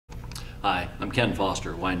Hi, I'm Ken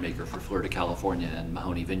Foster, winemaker for Fleur, California and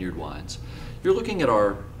Mahoney Vineyard Wines. You're looking at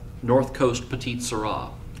our North Coast Petite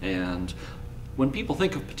Sirah, and when people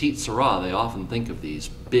think of Petite Sirah, they often think of these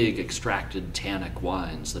big extracted tannic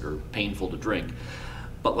wines that are painful to drink.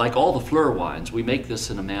 But like all the Fleur wines, we make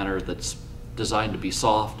this in a manner that's designed to be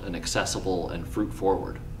soft and accessible and fruit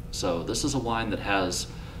forward. So this is a wine that has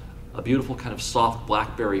a beautiful kind of soft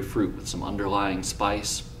blackberry fruit with some underlying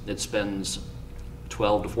spice. It spends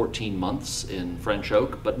 12 to 14 months in French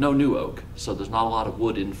oak, but no new oak, so there's not a lot of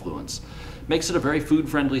wood influence. Makes it a very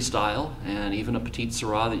food-friendly style, and even a Petite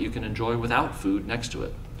Sirah that you can enjoy without food next to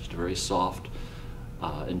it. Just a very soft,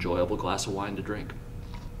 enjoyable glass of wine to drink.